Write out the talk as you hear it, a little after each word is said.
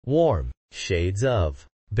Warm Shades of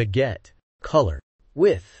Baguette color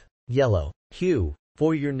with yellow hue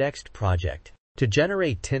for your next project. To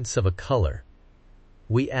generate tints of a color,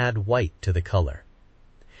 we add white to the color.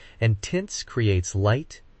 And tints creates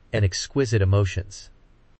light and exquisite emotions.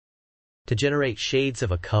 To generate shades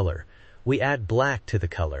of a color, we add black to the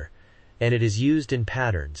color, and it is used in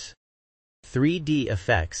patterns. 3D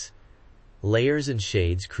effects, layers and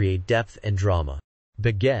shades create depth and drama.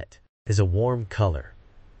 Baguette is a warm color,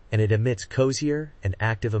 and it emits cozier and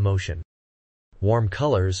active emotion. Warm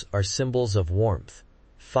colors are symbols of warmth,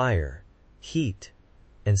 fire, heat,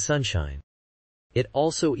 and sunshine. It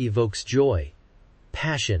also evokes joy,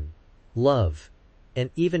 passion, love, and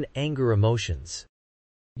even anger emotions.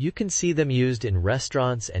 You can see them used in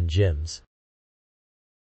restaurants and gyms.